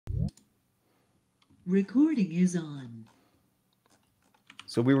Recording is on.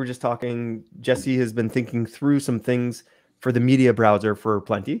 So we were just talking, Jesse has been thinking through some things for the media browser for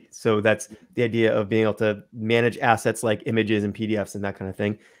Plenti. So that's the idea of being able to manage assets like images and PDFs and that kind of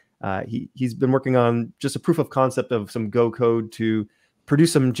thing. He's been working on just a proof of concept of some Go code to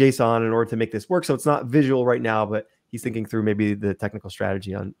produce some JSON in order to make this work. So it's not visual right now, but he's thinking through maybe the technical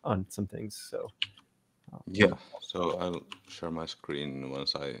strategy on some things. So yeah, so I'll share my screen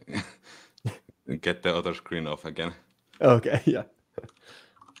once I get the other screen off again. Okay, yeah.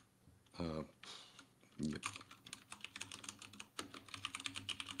 Yep.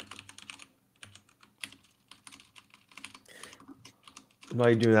 While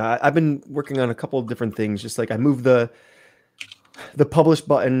you're doing that, I've been working on a couple of different things. Just like I moved the publish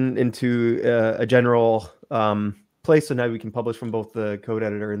button into a general place, so now we can publish from both the code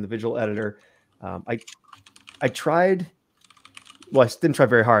editor and the visual editor. I tried. Well, I didn't try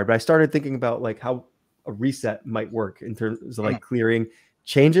very hard, but I started thinking about like how a reset might work in terms of like clearing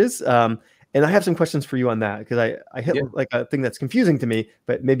changes. And I have some questions for you on that because I hit like a thing that's confusing to me,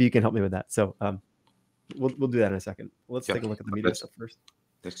 but maybe you can help me with that. So we'll do that in a second. Let's take a look at the media stuff first.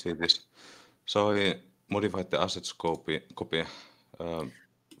 Let's see this. So I modified the assets copy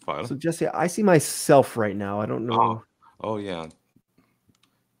file. So Jesse, I see myself right now. I don't know. Oh yeah.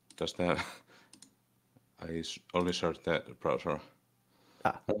 Does that? I only searched the browser.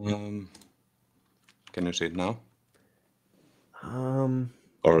 Can you see it now?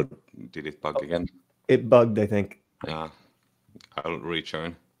 Or did it bug again? It bugged, I think. Yeah. I'll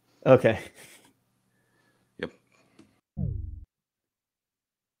rejoin. Okay. Yep.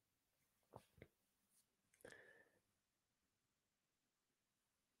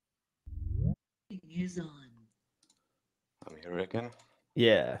 Is on. I'm here again.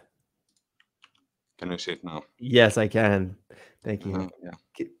 Yeah. Can you see it now? Yes, I can. Thank you. Yeah.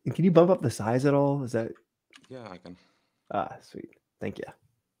 Can you bump up the size at all? Is that? Yeah, I can. Sweet. Thank you.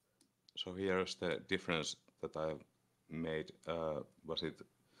 So here's the difference that I made. Was it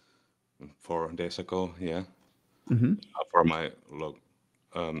 4 days ago? Yeah. Mm-hmm. For my log,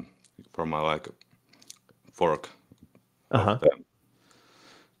 for my like fork of the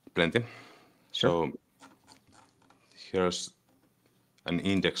Plenti. Sure. So here's an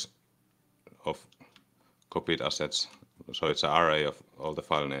index of copied assets. So it's an array of all the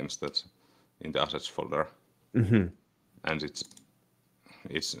file names that's in the assets folder. Mm-hmm. And it's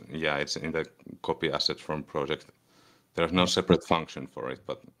in the copy assets from project. There's no separate function for it,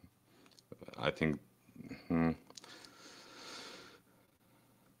 but I think yeah,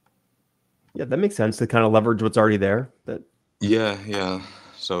 that makes sense to kind of leverage what's already there. Yeah.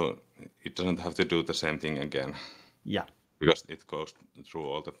 So it doesn't have to do the same thing again. Yeah. Because it goes through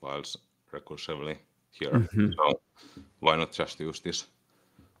all the files recursively here. Mm-hmm. So why not just use this?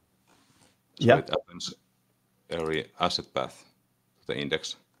 So it appends every asset path to the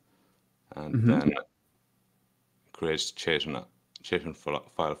index and then creates JSON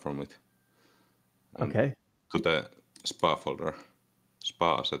file from it. And to the SPA folder,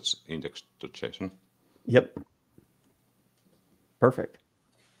 SPA assets index.json. Yep. Perfect.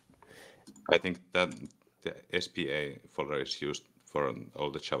 I think that the SPA folder is used for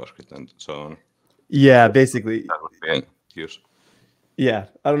all the JavaScript and so on. Yeah, basically. That would be used. Yeah,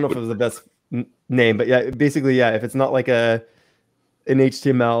 I don't know if it was the best name, but yeah, basically, yeah. If it's not like an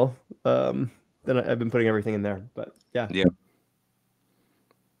HTML, then I've been putting everything in there. But yeah.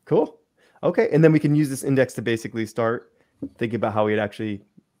 Cool. Okay, and then we can use this index to basically start thinking about how we'd actually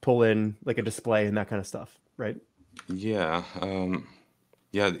pull in like a display and that kind of stuff, right? Yeah.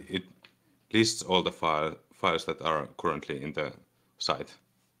 It lists all the files that are currently in the site,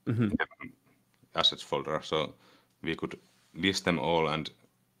 in the assets folder. So we could list them all and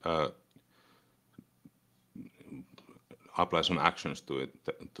apply some actions to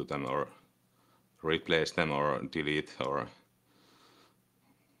them, or replace them, or delete, or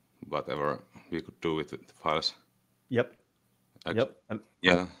whatever we could do with the files. Yep.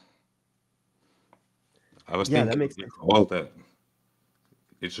 Yeah. I was that thinking makes sense. all the.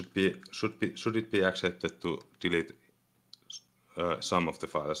 It should it be accepted to delete some of the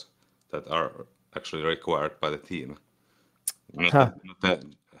files that are actually required by the team? Not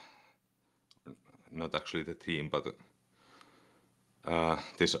actually the team, but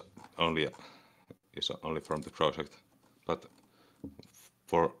this only is only from the project. But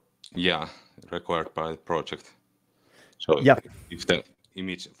for required by the project. So if the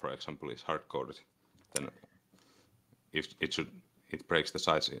image, for example, is hard coded, then if it breaks the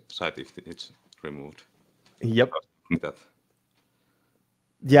site if it's removed. Yep. That.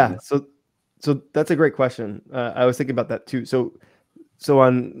 Yeah. So that's a great question. I was thinking about that too. So so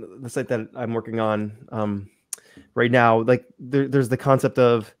on the site that I'm working on right now, like there's the concept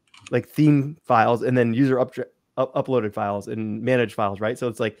of like theme files and then user uploaded files and managed files, right? So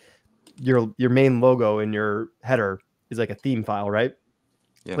it's like your main logo in your header is like a theme file, right?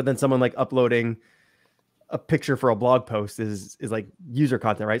 Yeah. But then someone like uploading a picture for a blog post is like user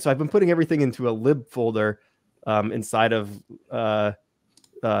content, right? So I've been putting everything into a lib folder inside of the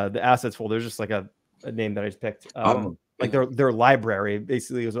assets folder. There's just like a name that I just picked. Like their library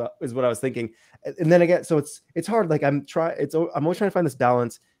basically is what I was thinking. And then again, so it's hard. Like I'm always trying to find this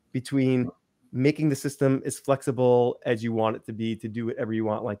balance between making the system as flexible as you want it to be to do whatever you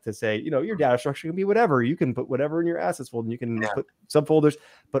want. Like to say, your data structure can be whatever. You can put whatever in your assets folder and you can put subfolders,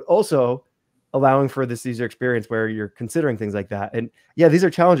 but also allowing for this user experience where you're considering things like that. And yeah, these are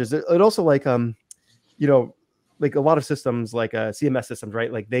challenges. It also like, like a lot of systems like CMS systems,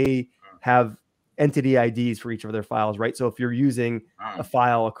 right? Like they have entity IDs for each of their files, right? So if you're using a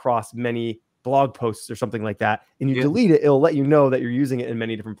file across many blog posts or something like that, and you delete it, it'll let you know that you're using it in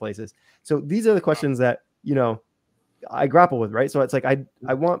many different places. So these are the questions that, I grapple with, right? So it's like,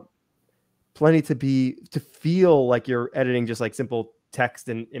 I want Plenti to feel like you're editing just like simple text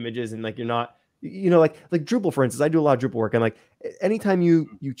and images, and like you're not, like Drupal, for instance. I do a lot of Drupal work, and like anytime you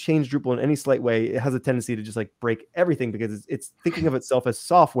change Drupal in any slight way, it has a tendency to just like break everything because it's thinking of itself as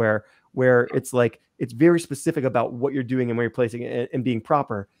software where it's like it's very specific about what you're doing and where you're placing it and being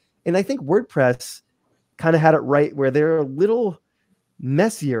proper. And I think WordPress kind of had it right where they're a little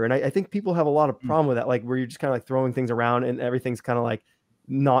messier, and I think people have a lot of problem with that, like where you're just kind of like throwing things around and everything's kind of like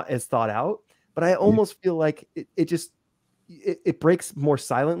not as thought out. But I almost feel like it breaks more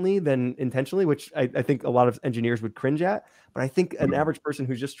silently than intentionally, which I think a lot of engineers would cringe at. But I think an average person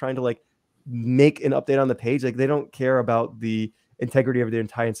who's just trying to like make an update on the page, like they don't care about the integrity of the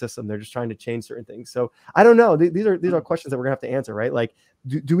entire system. They're just trying to change certain things. So I don't know. These are questions that we're gonna have to answer, right? Like,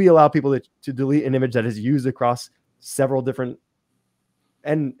 do we allow people to delete an image that is used across several different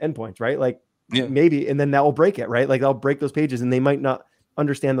endpoints, right? Like maybe, and then that will break it, right? Like they'll break those pages and they might not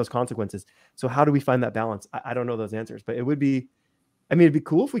understand those consequences. So how do we find that balance? I don't know those answers, but it'd be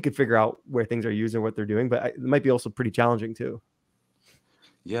cool if we could figure out where things are used and what they're doing, but it might be also pretty challenging too.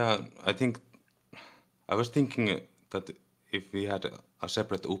 Yeah, I think I was thinking that if we had a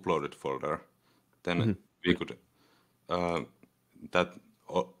separate uploaded folder, then we could that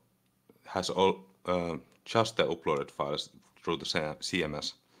has all just the uploaded files through the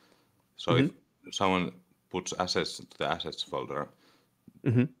CMS. So if someone puts assets to the assets folder,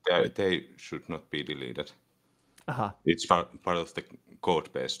 they should not be deleted. It's part of the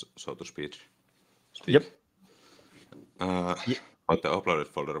code base, so to speak. Yep. But the uploaded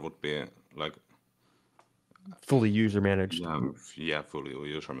folder would be like fully user managed. Yeah, fully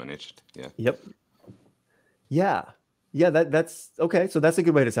user managed. Yeah. Yep. Yeah. That's okay. So that's a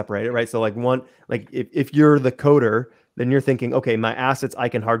good way to separate it, right? So like if you're the coder, then you're thinking, okay, my assets I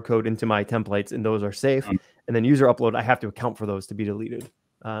can hard code into my templates and those are safe. And then user upload, I have to account for those to be deleted.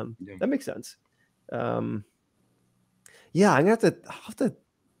 That makes sense. Yeah, I'm gonna have to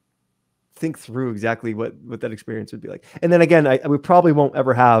think through exactly what that experience would be like. And then again, we probably won't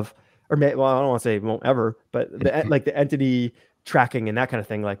ever have, I don't want to say won't ever, but like the entity tracking and that kind of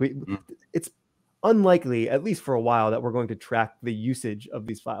thing. Like it's unlikely, at least for a while, that we're going to track the usage of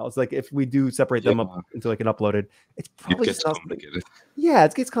these files. Like if we do separate them up into like an uploaded, it's probably it gets complicated. Yeah,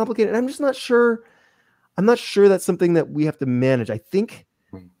 it gets complicated. And I'm just not sure. I'm not sure that's something that we have to manage. I think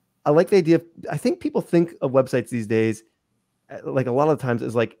I like the idea of, I think people think of websites these days, like a lot of times,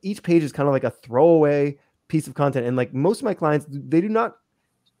 is like each page is kind of like a throwaway piece of content. And like most of my clients, they do not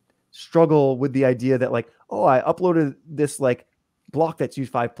struggle with the idea that like, oh, I uploaded this like block that's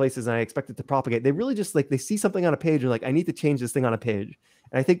used 5 places and I expect it to propagate. They really just like, they see something on a page and like, I need to change this thing on a page.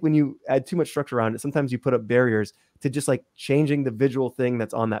 And I think when you add too much structure around it, sometimes you put up barriers to just like changing the visual thing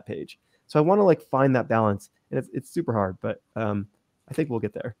that's on that page. So I want to like find that balance, and it's super hard, but I think we'll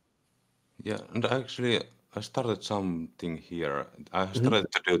get there. Yeah, and actually I started something here. I started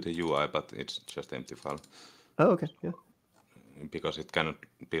to do the UI, but it's just empty file. Oh, okay. Yeah. Because it cannot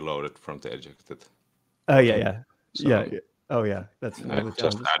be loaded from the ejected. Oh, yeah. So yeah. Oh, yeah. That's I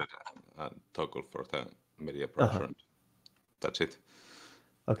just added a toggle for the media browser. That's it.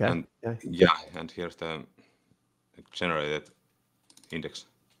 Okay. And and here's the generated index.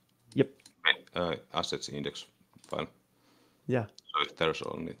 Yep. Assets index file. Yeah. So there's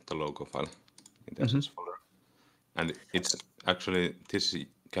only the logo file in the assets folder. And it's actually, this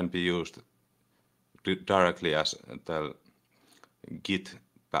can be used directly as the git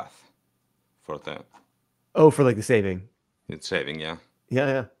path for the... Oh, for like the saving. It's saving, yeah.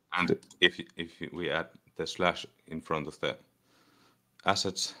 Yeah. And if we add the slash in front of the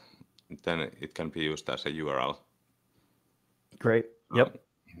assets, then it can be used as a URL. Great. Yep.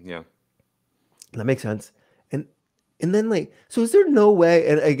 Yeah. That makes sense. And then like, so is there no way,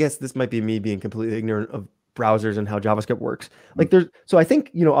 and I guess this might be me being completely ignorant of browsers and how JavaScript works. Like so I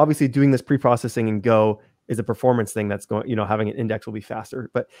think, obviously doing this pre-processing in Go is a performance thing that's going, having an index will be faster,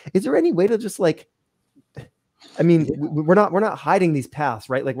 but is there any way to just like, I mean, we're not hiding these paths,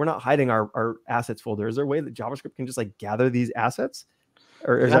 right? Like we're not hiding our assets folder. Is there a way that JavaScript can just like gather these assets,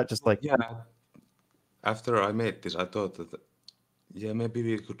 or is that just like? Yeah. After I made this, I thought that maybe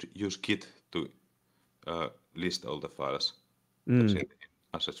we could use Git to list all the files that's in the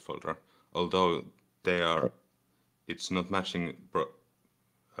assets folder. Although it's not matching.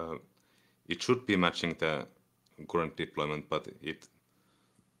 It should be matching the current deployment, but it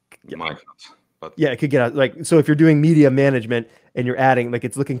might not. But yeah, it could get out. Like, so if you're doing media management and you're adding, like,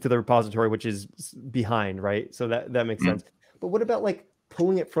 it's looking to the repository, which is behind, right? So that makes sense. But what about like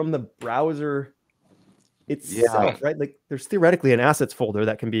pulling it from the browser itself, right? Like, there's theoretically an assets folder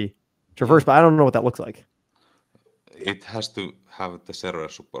that can be traversed, but I don't know what that looks like. It has to have the server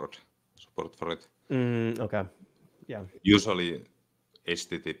support for it. Okay. Yeah. Usually,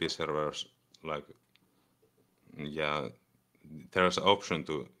 HTTP servers, like, there's an option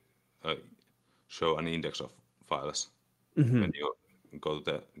to show an index of files when you go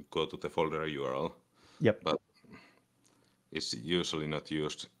to the folder URL. Yep. But it's usually not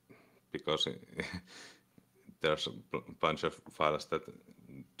used because there's a bunch of files that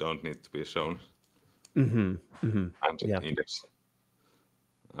don't need to be shown. And index.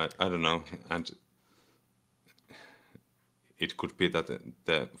 I don't know. And it could be that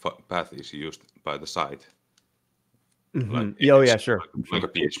the path is used by the site. Like Sure. Like a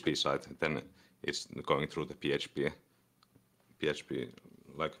PHP site, then it's going through the PHP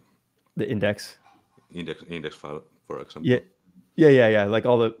like the index file, for example. Yeah. Like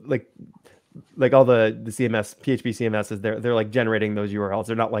all the like all the CMS, PHP CMS is they're like generating those URLs.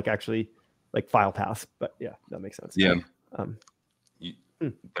 They're not like actually like file paths, but yeah, that makes sense. Yeah.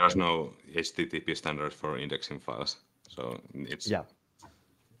 There's no HTTP standard for indexing files, so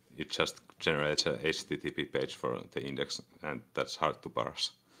it just generates a HTTP page for the index, and that's hard to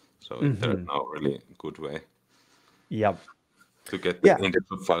parse. So there's no really good way to get the index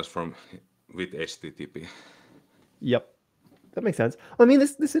of files with HTTP. Yep. That makes sense. I mean,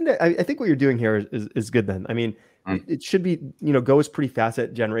 this index, I think what you're doing here is good then. I mean, it should be, Go is pretty fast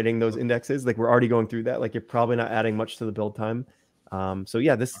at generating those indexes. Like we're already going through that. Like you're probably not adding much to the build time. So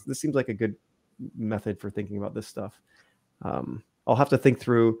yeah, this seems like a good method for thinking about this stuff. I'll have to think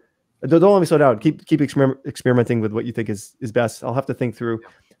through. Don't let me slow down. Keep experimenting with what you think is best. I'll have to think through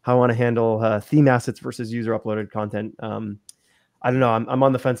how I want to handle theme assets versus user uploaded content. I don't know. I'm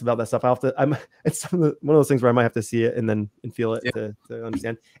on the fence about that stuff. It's one of those things where I might have to see it and feel it to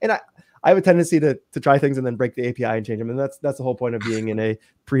understand. And I have a tendency to try things and then break the API and change them. And that's the whole point of being in a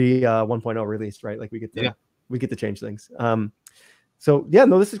pre 1.0 release, right? Like we get to change things. So yeah,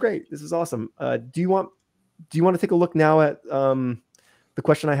 no, this is great. This is awesome. Do you want to take a look now at the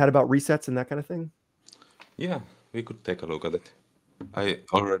question I had about resets and that kind of thing? Yeah, we could take a look at it. I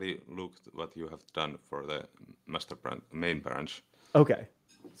already looked what you have done for the main branch. Okay,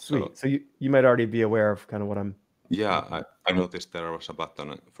 sweet. So you might already be aware of kind of what I'm. Yeah, I noticed there was a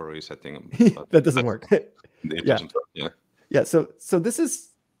button for resetting. That doesn't work. It doesn't work. Yeah. So this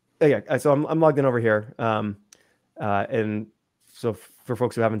is so I'm logged in over here, and so for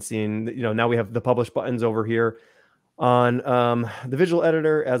folks who haven't seen, now we have the publish buttons over here on the visual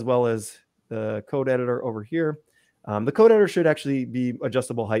editor as well as the code editor over here. The code editor should actually be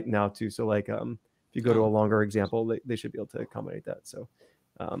adjustable height now too. So like if you go to a longer example, they should be able to accommodate that. So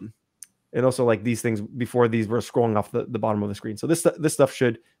and also like these things before these were scrolling off the bottom of the screen. So this stuff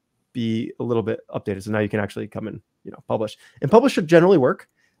should be a little bit updated. So now you can actually come and publish. And publish should generally work.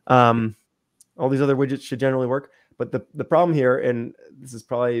 All these other widgets should generally work. But the problem here, and this is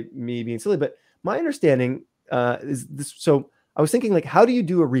probably me being silly, but my understanding is this. So I was thinking like, how do you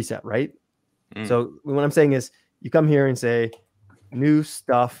do a reset, right? So what I'm saying is you come here and say new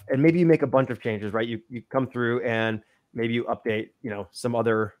stuff, and maybe you make a bunch of changes, right? You come through and maybe you update, some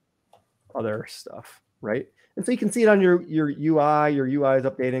other stuff, right? And so you can see it on your UI. Your UI is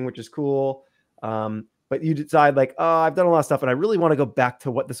updating, which is cool. But you decide like, oh, I've done a lot of stuff and I really want to go back to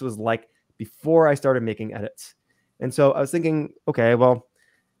what this was like before I started making edits. And so I was thinking, okay, well,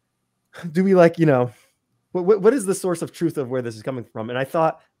 do we like, what is the source of truth of where this is coming from? And I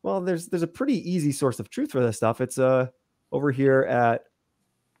thought, well, there's a pretty easy source of truth for this stuff. It's over here at,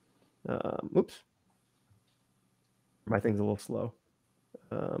 oops, my thing's a little slow.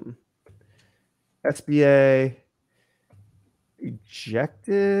 SBA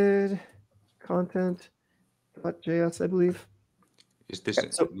ejected content.js, I believe. Is this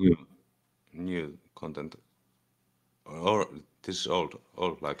Okay, so new content, or this is old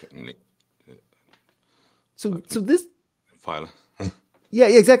like this file? yeah,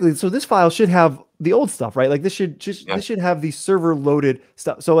 exactly. So this file should have the old stuff, right? Like this should Yeah. this should have the server loaded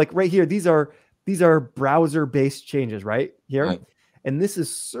stuff. So like right here, these are browser based changes right here, Right. and this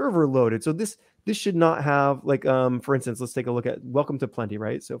is server loaded. So this should not have like for instance, let's take a look at welcome to Plenti,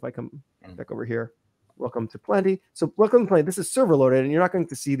 right? So if I come back over here, welcome to Plenti. So welcome to Plenti. This is server loaded, and you're not going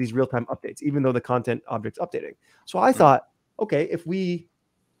to see these real time updates, even though the content object's updating. So I thought, okay, if we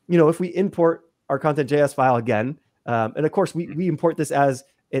import our content.js file again. And of course, we import this as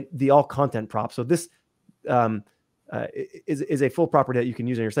the all content prop. So this is a full property that you can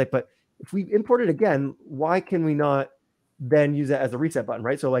use on your site. But if we import it again, why can we not then use that as a reset button,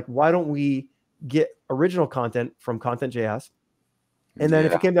 right? So like, why don't we get original content from content.js? And then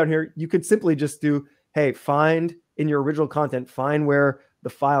if you came down here, you could simply just do, hey, find in your original content, find where the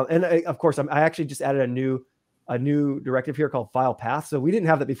file, and of course, I actually just added a new directive here called file path. So we didn't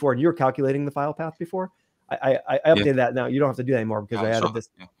have that before, and you were calculating the file path before. I updated that now. You don't have to do that anymore because I added this.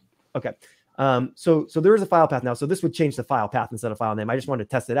 Yeah. Okay. So there is a file path now. So this would change the file path instead of file name. I just wanted to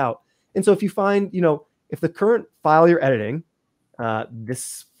test it out. And so if you find, if the current file you're editing,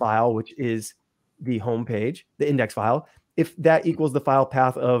 this file, which is the home page, the index file, if that equals the file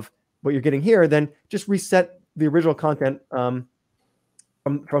path of what you're getting here, then just reset the original content from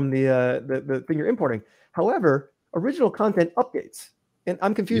the thing you're importing. However, original content updates. And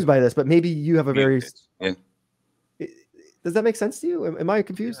I'm confused by this, but maybe you have a very... Yeah. Does that make sense to you? Am I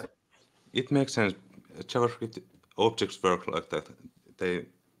confused? Yeah. It makes sense. JavaScript objects work like that. They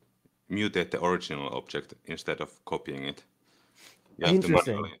mutate the original object instead of copying it. You have to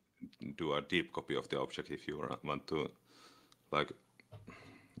manually do a deep copy of the object if you want to like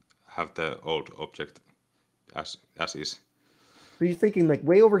have the old object as is. So you're thinking like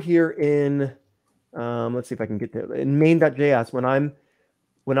way over here in let's see if I can get to in main.js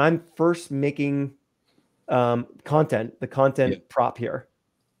when I'm first making content, the content prop here,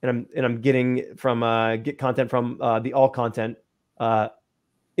 and I'm getting from get content from the all content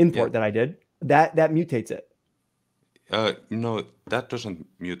import that I did, that mutates it. No, that doesn't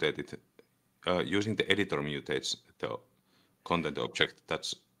mutate it. Using the editor mutates the content object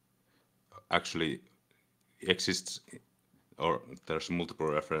that's actually exists, or there's multiple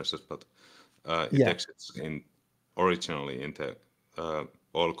references, but it exists originally in the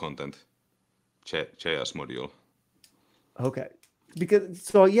all content JS module. Okay,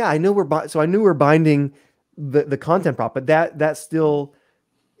 because I know we're binding the content prop, but that still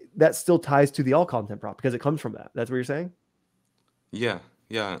ties to the all content prop because it comes from that. That's what you're saying? Yeah.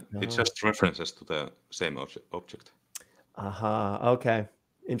 It just references to the same object. Okay,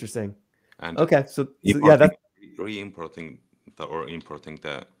 interesting. And okay, so that's re-importing importing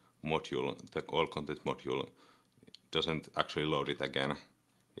the module, the all content module, doesn't actually load it again.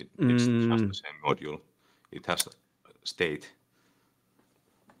 It's just the same module. It has state.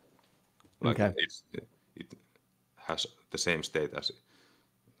 Like it has the same state as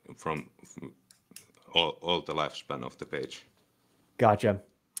from all the lifespan of the page. Gotcha.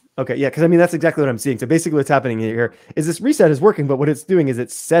 Okay, yeah, because I mean that's exactly what I'm seeing. So basically, what's happening here is this reset is working, but what it's doing is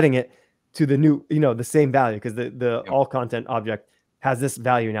it's setting it to the new, the same value because the all content object has this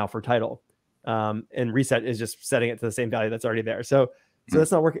value now for title, and reset is just setting it to the same value that's already there. So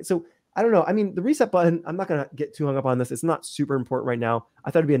that's not working. So I don't know. I mean, the reset button, I'm not going to get too hung up on this. It's not super important right now.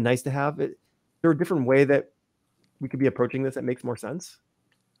 I thought it'd be a nice to have. Is there a different way that we could be approaching this that makes more sense?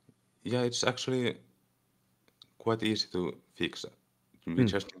 Yeah, it's actually quite easy to fix. We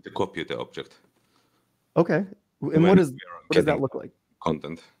just need to copy the object. Okay. And what does that look like?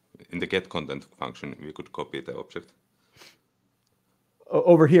 Content. In the get content function, we could copy the object.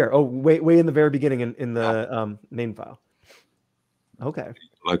 Over here. Oh, way in the very beginning in the main file. Okay.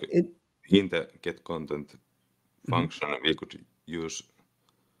 Like in the get content function, we could use.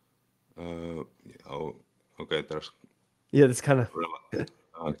 Okay. There's. Yeah, it's kind of.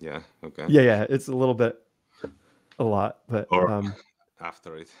 Yeah. Okay. Yeah. It's a little bit, a lot, but. Or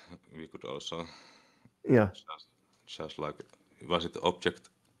after it, we could also. Yeah. Just like, was it object?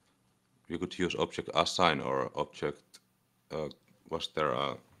 We could use Object.assign or object. Was there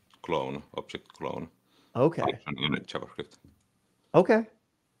a clone, object clone? Okay. Function in JavaScript. Okay.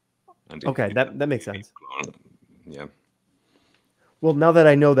 And okay, that makes sense. Clone, yeah. Well, now that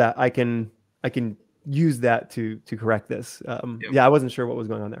I know that, I can use that to correct this. Yeah, I wasn't sure what was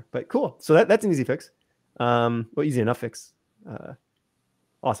going on there, but cool. So that's an easy fix. Well, easy enough fix.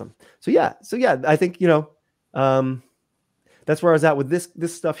 Awesome. So yeah, I think that's where I was at with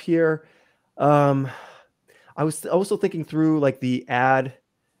this stuff here. I was also thinking through like the add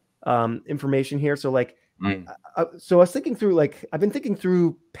information here. So like, so I was thinking through like, I've been thinking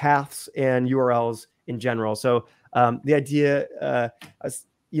through paths and URLs in general. So the idea, at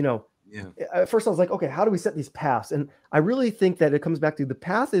first I was like, okay, how do we set these paths? And I really think that it comes back to the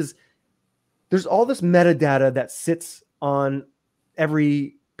path is there's all this metadata that sits on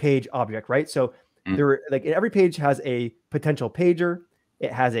every page object, right? So every page has a potential pager,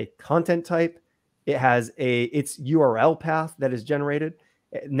 it has a content type, it has its URL path that is generated.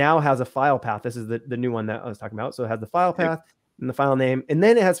 It now has a file path. This is the new one that I was talking about. So it has the file path and the file name, and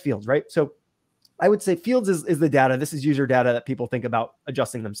then it has fields, right? So I would say fields is the data. This is user data that people think about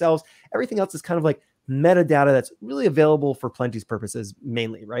adjusting themselves. Everything else is kind of like metadata that's really available for Plenti's purposes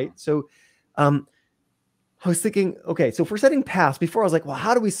mainly, right? So I was thinking, okay, so if we're setting paths, before I was like, well,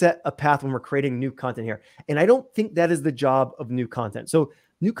 how do we set a path when we're creating new content here? And I don't think that is the job of new content. So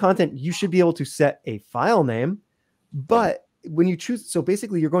new content, you should be able to set a file name, but when you choose, so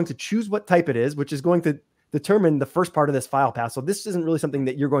basically you're going to choose what type it is, which is going to determine the first part of this file path. So this isn't really something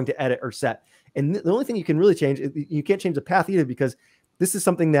that you're going to edit or set. And the only thing you can really change, you can't change the path either, because this is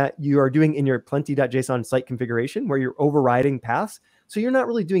something that you are doing in your Plenti.json site configuration where you're overriding paths. So you're not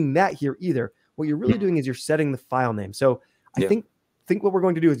really doing that here either. What you're really doing is you're setting the file name. So I think what we're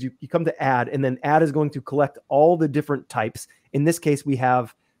going to do is you come to add, and then add is going to collect all the different types. In this case, we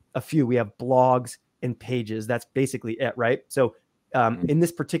have a few. We have blogs and pages. That's basically it, right? So in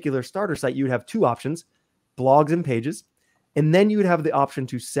this particular starter site, you would have two options, blogs and pages. And then you would have the option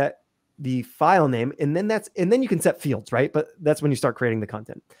to set the file name, and then you can set fields, right? But that's when you start creating the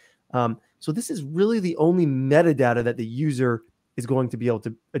content. So this is really the only metadata that the user is going to be able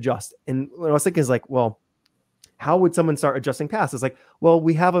to adjust. And what I was thinking is like, well, how would someone start adjusting paths? It's like, well,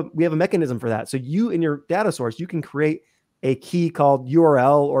 we have a mechanism for that. So you in your data source, you can create a key called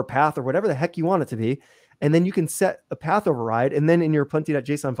URL or path or whatever the heck you want it to be. And then you can set a path override. And then in your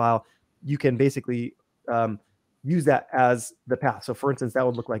Plenti.json file, you can basically use that as the path. So for instance, that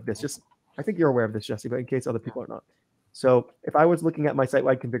would look like this. I think you're aware of this, Jesse, but in case other people are not. So if I was looking at my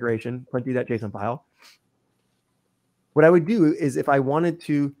site-wide configuration, Plenti.json file, what I would do is if I wanted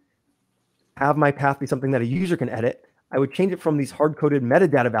to have my path be something that a user can edit, I would change it from these hard-coded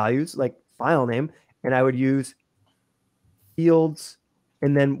metadata values like file name, and I would use fields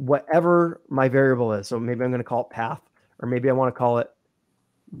and then whatever my variable is. So maybe I'm going to call it path, or maybe I want to call it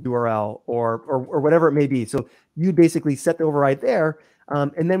URL or whatever it may be. So you basically set the override there.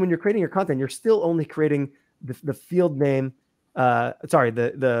 And then when you're creating your content, you're still only creating the field name,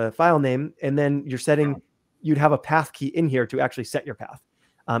 the file name, and then you're setting, you'd have a path key in here to actually set your path.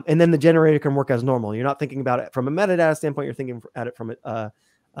 And then the generator can work as normal. You're not thinking about it from a metadata standpoint. You're thinking at it from a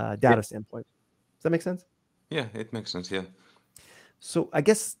data standpoint. Does that make sense? Yeah, it makes sense. Yeah. So I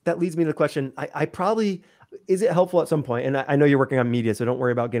guess that leads me to the question. I probably, is it helpful at some point? And I know you're working on media, so don't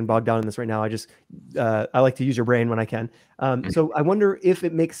worry about getting bogged down in this right now. I like to use your brain when I can. So I wonder if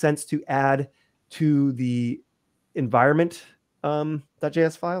it makes sense to add to the environment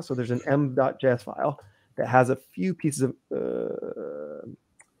 .js file. So there's an m.js file that has a few pieces of,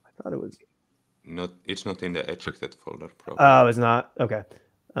 I thought it was. It's not in the ejected folder. Probably. Oh, it's not? Okay.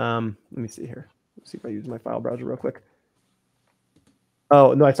 Let me see here. Let's see if I use my file browser real quick.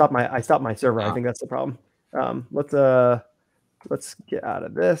 Oh no, I stopped my server. I think that's the problem. Let's get out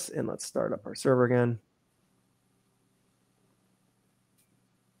of this and let's start up our server again.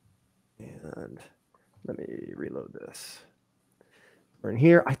 And let me reload this. We're in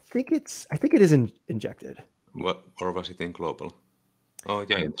here. I think it is injected. What, or was it in global? Oh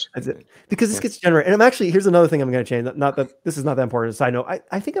yeah, it's it. Because this gets generated. And here's another thing I'm going to change. Not that this is not that important. Side note.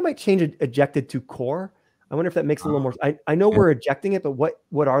 I think I might change it ejected to core. I wonder if that makes it a little more. I know we're ejecting it, but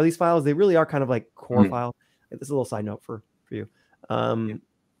what are these files? They really are kind of like core file. This is a little side note for you.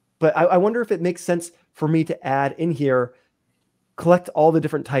 But I wonder if it makes sense for me to add in here, collect all the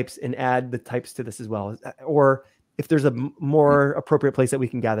different types and add the types to this as well. Or if there's a more appropriate place that we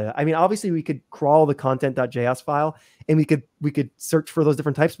can gather that. I mean, obviously we could crawl the content.js file and we could search for those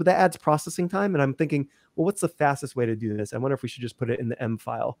different types, but that adds processing time. And I'm thinking, well, what's the fastest way to do this? I wonder if we should just put it in the M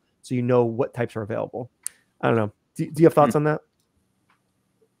file so you know what types are available. I don't know. Do you have thoughts on that?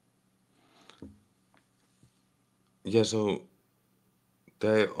 Yeah, so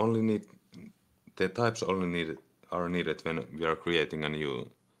the types only are needed when we are creating a new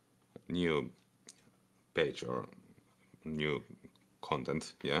page or new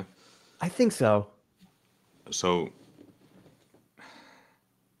content. Yeah, I think so. So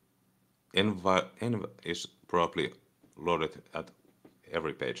env is probably loaded at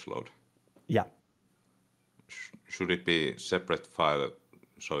every page load. Yeah. should it be separate file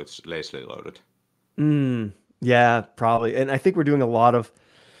so it's lazily loaded? Yeah, probably. And I think we're doing a lot of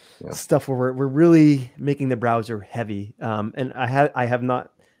stuff where we're really making the browser heavy. And I have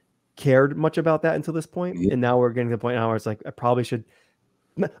not cared much about that until this point. And now we're getting to the point now where it's like I probably should.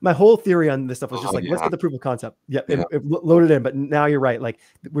 My whole theory on this stuff was just like, let's get the proof of concept. And load it in. But now you're right. Like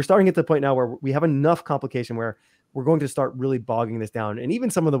we're starting at the point now where we have enough complication where we're going to start really bogging this down. And even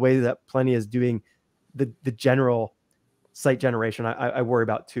some of the ways that Plenti is doing the general site generation, I worry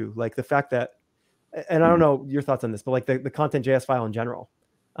about too. Like the fact that, and I don't know your thoughts on this, but like the content.js file in general.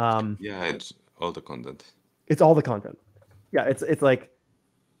 It's all the content. It's all the content. Yeah, it's like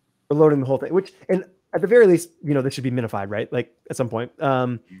we're loading the whole thing, which, and at the very least, this should be minified, right? Like at some point.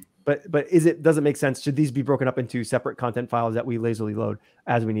 But does it make sense? Should these be broken up into separate content files that we lazily load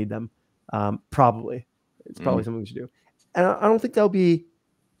as we need them? Probably. It's probably something we should do. And I don't think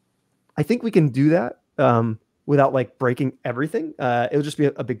I think we can do that without like breaking everything. It'll just be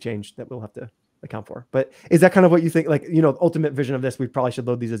a big change that we'll have to account for. But is that kind of what you think? Like, ultimate vision of this, we probably should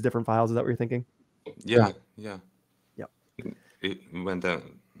load these as different files. Is that what you're thinking? Yeah. When the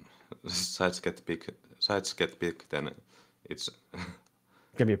sites get big, then it's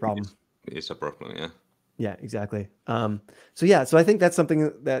gonna be a problem. It's a problem, yeah. Yeah, exactly. So I think that's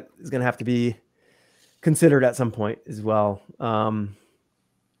something that is gonna have to be considered at some point as well. But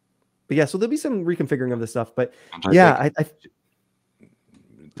yeah, so there'll be some reconfiguring of this stuff. But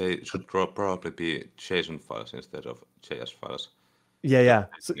they should probably be JSON files instead of JS files. Yeah.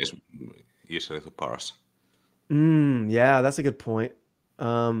 So, it's easier to parse. Yeah, that's a good point.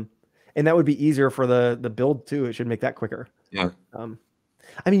 And that would be easier for the build too. It should make that quicker. Yeah.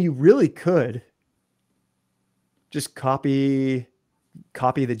 I mean, you really could just copy the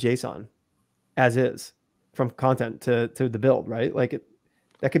JSON as is from content to the build, right? Like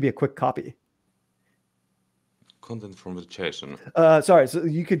that could be a quick copy. Content from the JSON. Sorry. So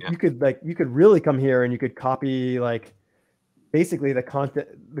you could really come here and you could copy like basically the content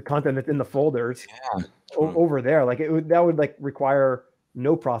that's in the folders over there. Like that would like require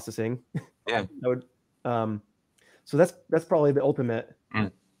no processing. Yeah. That would, so that's probably the ultimate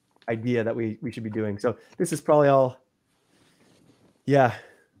idea that we should be doing. So this is probably all,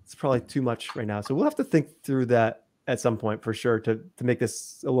 it's probably too much right now. So we'll have to think through that at some point for sure to make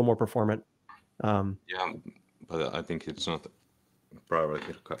this a little more performant. But I think it's not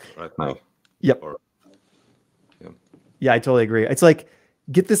priority right now. Yep. Yeah, I totally agree. It's like,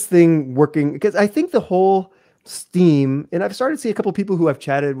 get this thing working, because I think the whole Steam, and I've started to see a couple of people who I've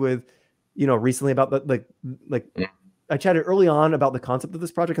chatted with, recently about I chatted early on about the concept of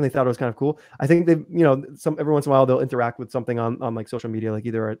this project and they thought it was kind of cool. I think they, every once in a while they'll interact with something on like social media, like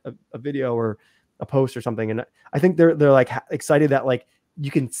either a video or a post or something. And I think they're like excited that like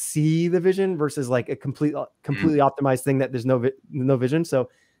you can see the vision versus like a completely optimized thing that there's no vision. So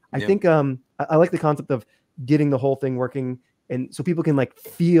I think I like the concept of getting the whole thing working, and so people can like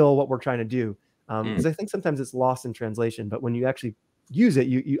feel what we're trying to do. Because I think sometimes it's lost in translation, but when you actually use it,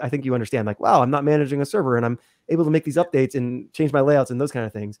 I think you understand like, wow, I'm not managing a server and I'm able to make these updates and change my layouts and those kind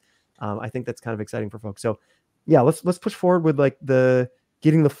of things. I think that's kind of exciting for folks. So yeah, let's push forward with like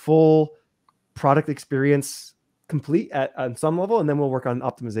getting the full product experience complete on some level, and then we'll work on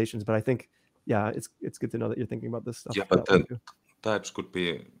optimizations. But I think, it's good to know that you're thinking about this stuff. Yeah, but the types could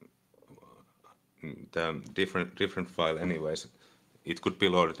be the different file anyways. It could be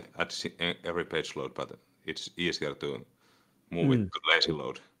loaded at every page load, but it's easier to move it to lazy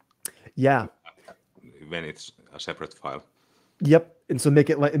load. Yeah. When it's a separate file. Yep. And so make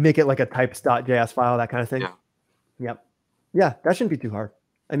it like a types.js file, that kind of thing. Yeah. Yep. Yeah, that shouldn't be too hard.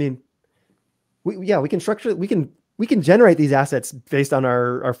 I mean, we can structure, we can generate these assets based on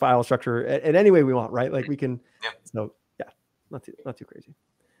our file structure in any way we want, right? Like we can. Yeah. So yeah, not too crazy.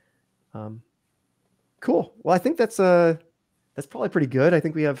 Cool. Well, I think that's probably pretty good. I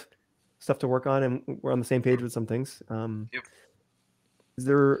think we have stuff to work on and we're on the same page with some things. Yep. Is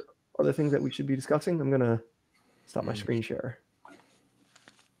there other things that we should be discussing? I'm going to stop my screen share. Did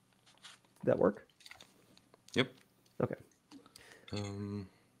that work? Yep. Okay.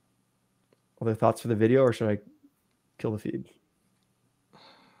 Other thoughts for the video, or should I kill the feed?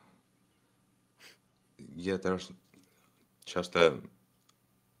 Yeah, there's just a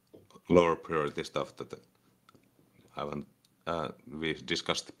lower priority stuff that I haven't we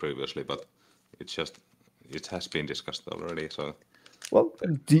discussed previously, but it has been discussed already. So, well,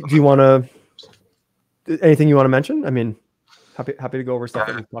 do you want to anything you want to mention? I mean, happy to go over stuff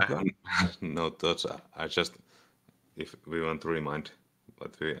that we talked about. No thoughts. I just, if we want to remind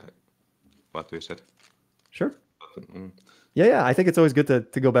what we said. Sure. Yeah. I think it's always good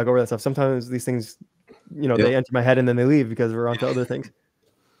to go back over that stuff. Sometimes these things you know, they enter my head and then they leave because we're on to other things.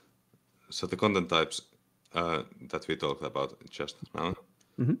 So the content types that we talked about just now.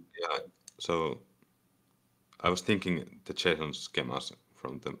 Yeah. So I was thinking the JSON schemas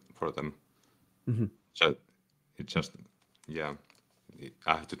for them. So it just I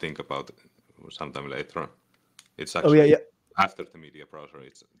have to think about it sometime later. It's actually after the media browser.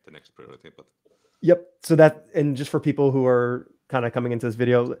 It's the next priority, but. Yep. So that, and just for people who are kind of coming into this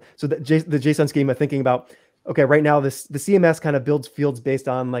video, so the JSON schema, thinking about, okay, right now the CMS kind of builds fields based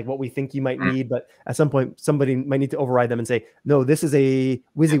on like what we think you might need, but at some point somebody might need to override them and say, no, this is a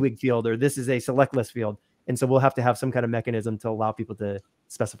WYSIWYG field, or this is a select list field. And so we'll have to have some kind of mechanism to allow people to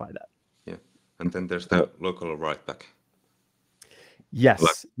specify that. Yeah. And then there's the local write back. Yes.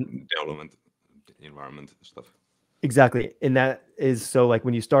 Like development environment stuff. Exactly. And that is, so like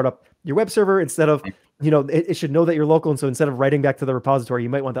when you start up your web server, instead of, you know, it should know that you're local. And so instead of writing back to the repository, you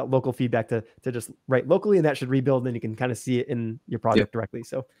might want that local feedback to just write locally, and that should rebuild, and you can kind of see it in your project directly.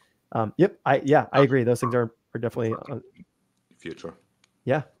 So, I agree. Those things are definitely future.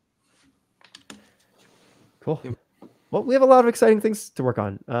 Yeah. Cool. Well, we have a lot of exciting things to work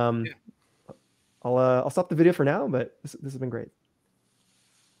on. I'll stop the video for now, but this has been great.